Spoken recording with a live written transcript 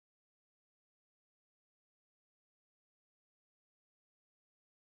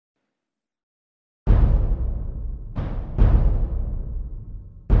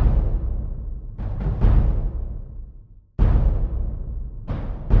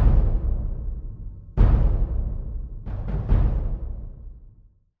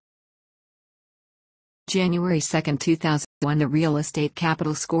January 2, 2001. The Real Estate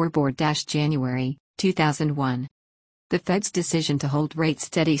Capital Scoreboard. January 2001. The Fed's decision to hold rates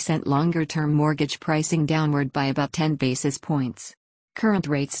steady sent longer-term mortgage pricing downward by about 10 basis points. Current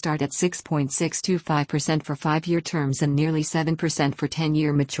rates start at 6.625% for 5-year terms and nearly 7% for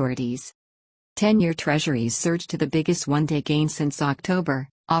 10-year maturities. 10-year treasuries surged to the biggest one-day gain since October,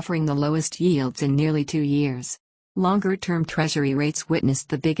 offering the lowest yields in nearly 2 years. Longer-term treasury rates witnessed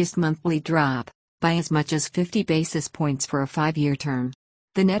the biggest monthly drop, by as much as 50 basis points for a 5-year term.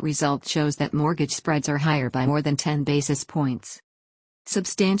 The net result shows that mortgage spreads are higher by more than 10 basis points.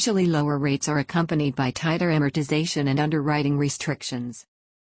 Substantially lower rates are accompanied by tighter amortization and underwriting restrictions.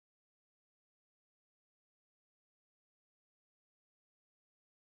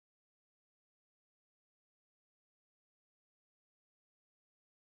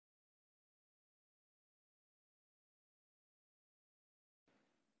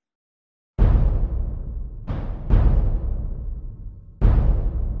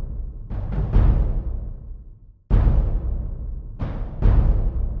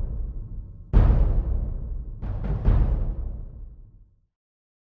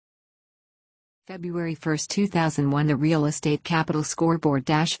 February 1, 2001. The Real Estate Capital Scoreboard.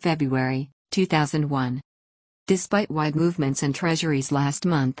 February 2001. Despite wide movements in treasuries last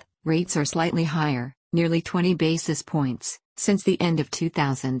month, rates are slightly higher, nearly 20 basis points, since the end of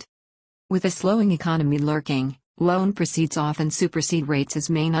 2000. With a slowing economy lurking, loan proceeds often supersede rates as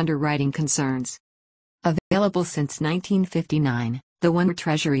main underwriting concerns. Available since 1959, the one-year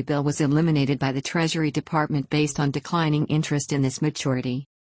Treasury bill was eliminated by the Treasury Department based on declining interest in this maturity.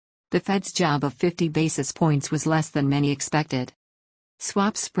 The Fed's job of 50 basis points was less than many expected.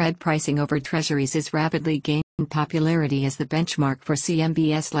 Swap spread pricing over treasuries is rapidly gaining popularity as the benchmark for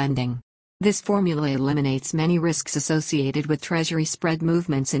CMBS lending. This formula eliminates many risks associated with treasury spread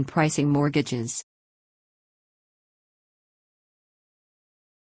movements in pricing mortgages.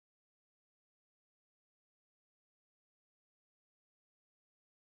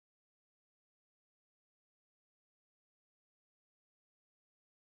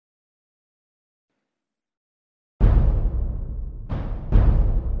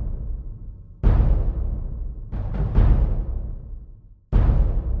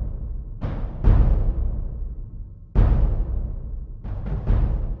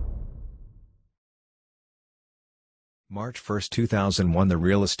 March 1, 2001. The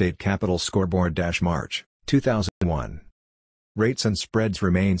Real Estate Capital Scoreboard. March 2001. Rates and spreads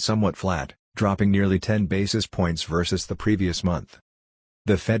remain somewhat flat, dropping nearly 10 basis points versus the previous month.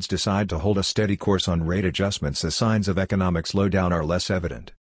 The Fed's decide to hold a steady course on rate adjustments as signs of economic slowdown are less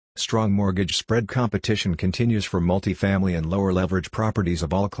evident. Strong mortgage spread competition continues for multifamily and lower leverage properties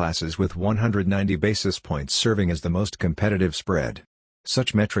of all classes, with 190 basis points serving as the most competitive spread.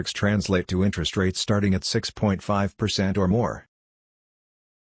 Such metrics translate to interest rates starting at 6.5% or more.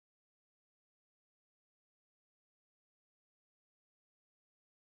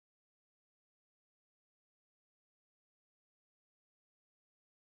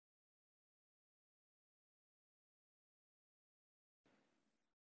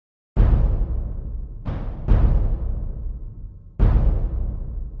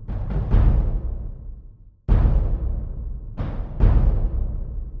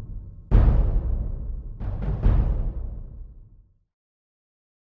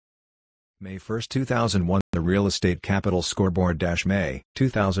 May 1, 2001. The Real Estate Capital Scoreboard. May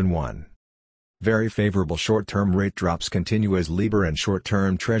 2001. Very favorable short-term rate drops continue as LIBOR and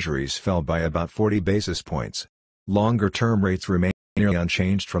short-term treasuries fell by about 40 basis points. Longer-term rates remain nearly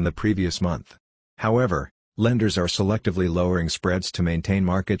unchanged from the previous month. However, lenders are selectively lowering spreads to maintain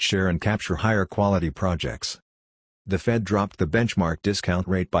market share and capture higher quality projects. The Fed dropped the benchmark discount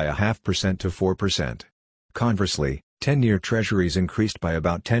rate by 0.5% to 4%. Conversely, 10-year treasuries increased by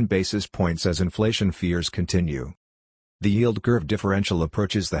about 10 basis points as inflation fears continue. The yield curve differential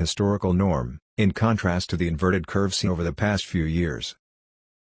approaches the historical norm, in contrast to the inverted curve seen over the past few years.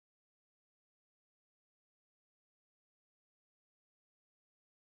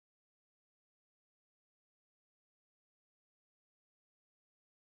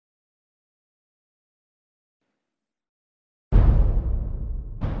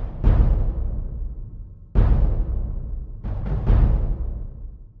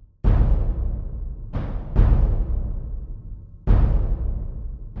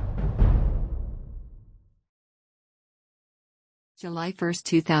 July 1,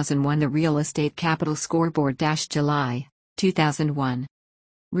 2001. The Real Estate Capital Scoreboard. July 2001.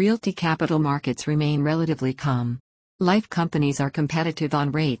 Realty capital markets remain relatively calm. Life companies are competitive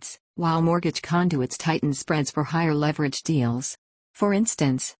on rates, while mortgage conduits tighten spreads for higher leverage deals. For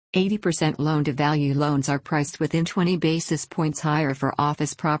instance, 80% loan-to-value loans are priced within 20 basis points higher for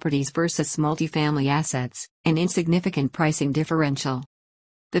office properties versus multifamily assets, an insignificant pricing differential.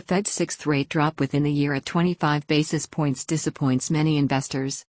 The Fed's sixth rate drop within the year at 25 basis points disappoints many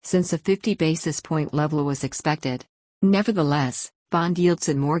investors, since a 50 basis point level was expected. Nevertheless, bond yields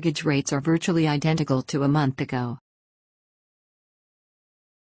and mortgage rates are virtually identical to a month ago.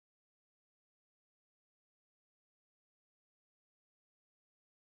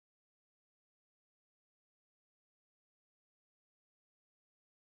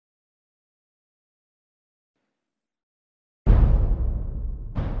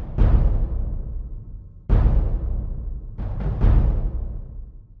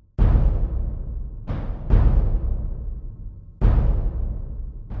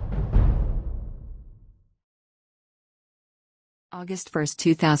 August 1,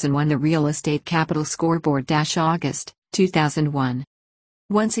 2001. The Real Estate Capital Scoreboard. August 2001.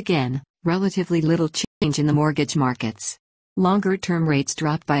 Once again, relatively little change in the mortgage markets. Longer-term rates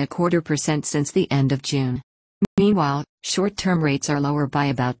dropped by 0.25% since the end of June. Meanwhile, short-term rates are lower by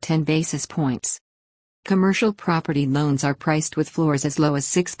about 10 basis points. Commercial property loans are priced with floors as low as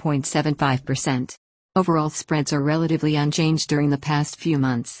 6.75%. Overall spreads are relatively unchanged during the past few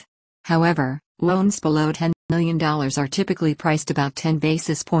months. However, loans below $10 million are typically priced about 10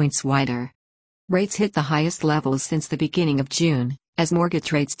 basis points wider. Rates hit the highest levels since the beginning of June, as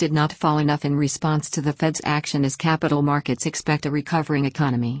mortgage rates did not fall enough in response to the Fed's action as capital markets expect a recovering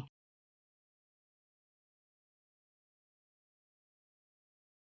economy.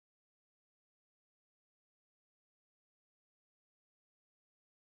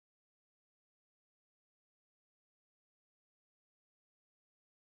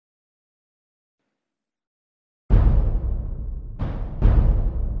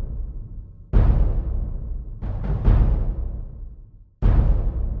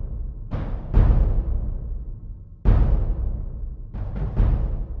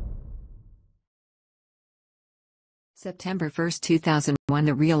 September 1, 2001.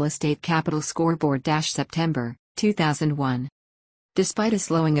 The Real Estate Capital Scoreboard. September 2001. Despite a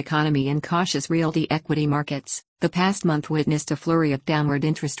slowing economy and cautious realty equity markets, the past month witnessed a flurry of downward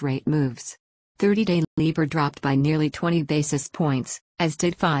interest rate moves. 30-day LIBOR dropped by nearly 20 basis points, as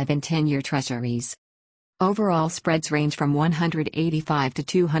did 5 and 10-year treasuries. Overall spreads range from 185 to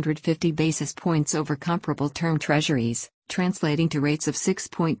 250 basis points over comparable term treasuries, translating to rates of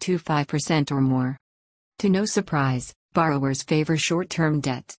 6.25% or more. To no surprise, borrowers favor short-term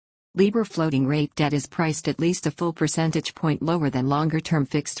debt. LIBOR floating rate debt is priced at least a full percentage point lower than longer-term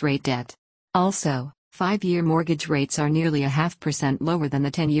fixed-rate debt. Also, 5-year mortgage rates are nearly 0.5% lower than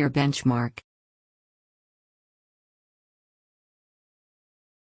the 10-year benchmark.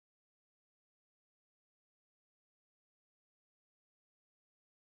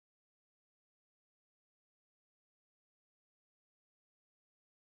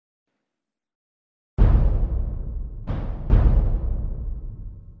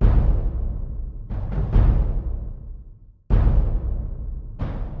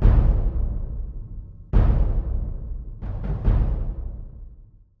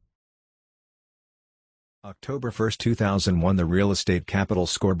 October 1, 2001. The Real Estate Capital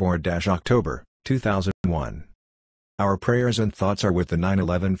Scoreboard. October 2001. Our prayers and thoughts are with the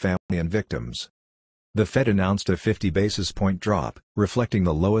 9/11 family and victims. The Fed announced a 50 basis point drop, reflecting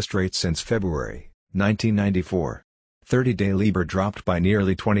the lowest rate since February 1994. 30-day LIBOR dropped by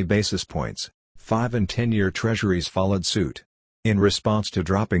nearly 20 basis points. 5 and 10-year treasuries followed suit. In response to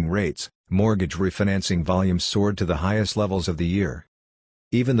dropping rates, mortgage refinancing volumes soared to the highest levels of the year.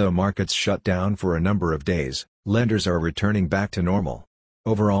 Even though markets shut down for a number of days, lenders are returning back to normal.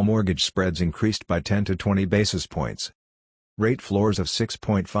 Overall mortgage spreads increased by 10 to 20 basis points. Rate floors of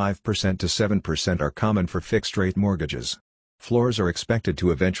 6.5% to 7% are common for fixed-rate mortgages. Floors are expected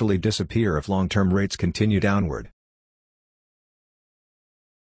to eventually disappear if long-term rates continue downward.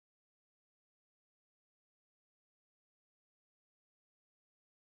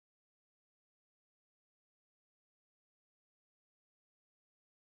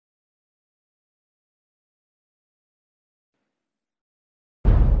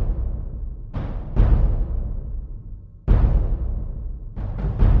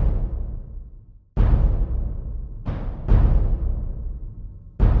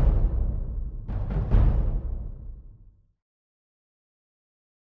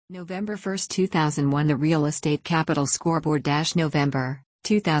 November 1, 2001. The Real Estate Capital Scoreboard. November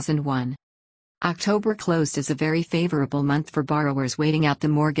 2001. October closed as a very favorable month for borrowers waiting out the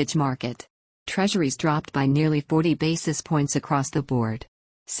mortgage market. Treasuries dropped by nearly 40 basis points across the board.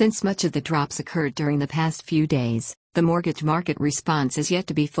 Since much of the drops occurred during the past few days, the mortgage market response is yet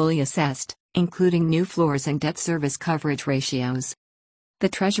to be fully assessed, including new floors and debt service coverage ratios. The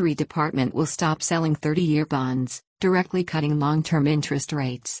Treasury Department will stop selling 30-year bonds, directly cutting long-term interest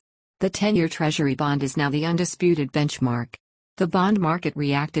rates. The 10-year Treasury bond is now the undisputed benchmark. The bond market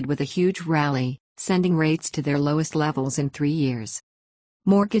reacted with a huge rally, sending rates to their lowest levels in 3 years.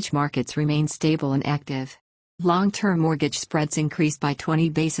 Mortgage markets remain stable and active. Long-term mortgage spreads increased by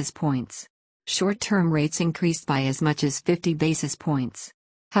 20 basis points. Short-term rates increased by as much as 50 basis points.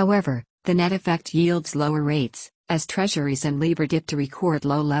 However, the net effect yields lower rates, as Treasuries and LIBOR dip to record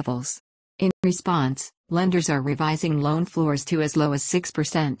low levels. In response, lenders are revising loan floors to as low as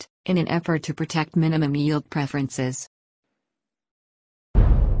 6%, in an effort to protect minimum yield preferences.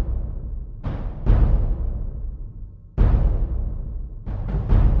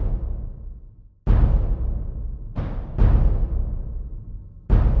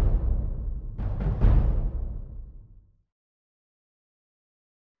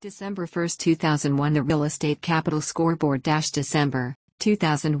 December 1, 2001. The Real Estate Capital Scoreboard December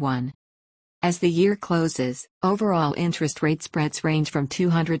 2001. As the year closes, overall interest rate spreads range from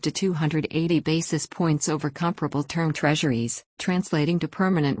 200 to 280 basis points over comparable term treasuries, translating to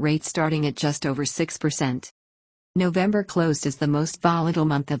permanent rates starting at just over 6%. November closed as the most volatile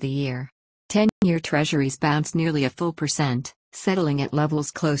month of the year. 10-year treasuries bounced nearly a full percent, settling at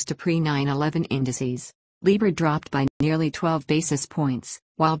levels close to pre-9/11 indices. LIBOR dropped by nearly 12 basis points,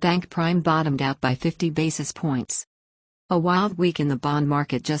 while bank prime bottomed out by 50 basis points. A wild week in the bond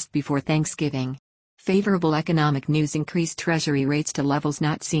market just before Thanksgiving. Favorable economic news increased Treasury rates to levels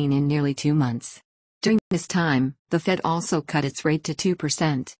not seen in nearly 2 months. During this time, the Fed also cut its rate to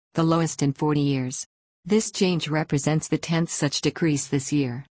 2%, the lowest in 40 years. This change represents the 10th such decrease this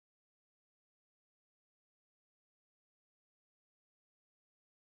year.